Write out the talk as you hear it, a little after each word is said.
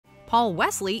Paul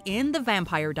Wesley in The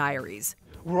Vampire Diaries.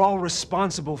 We're all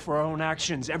responsible for our own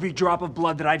actions. Every drop of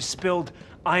blood that I've spilled,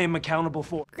 I am accountable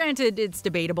for. Granted, it's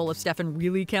debatable if Stefan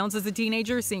really counts as a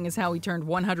teenager, seeing as how he turned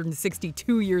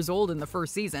 162 years old in the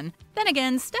first season. Then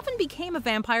again, Stefan became a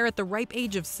vampire at the ripe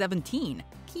age of 17,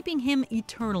 keeping him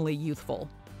eternally youthful.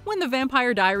 When The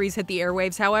Vampire Diaries hit the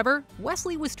airwaves, however,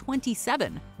 Wesley was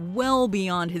 27, well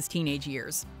beyond his teenage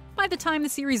years. By the time the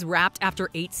series wrapped after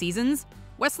 8 seasons,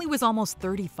 Wesley was almost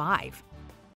 35.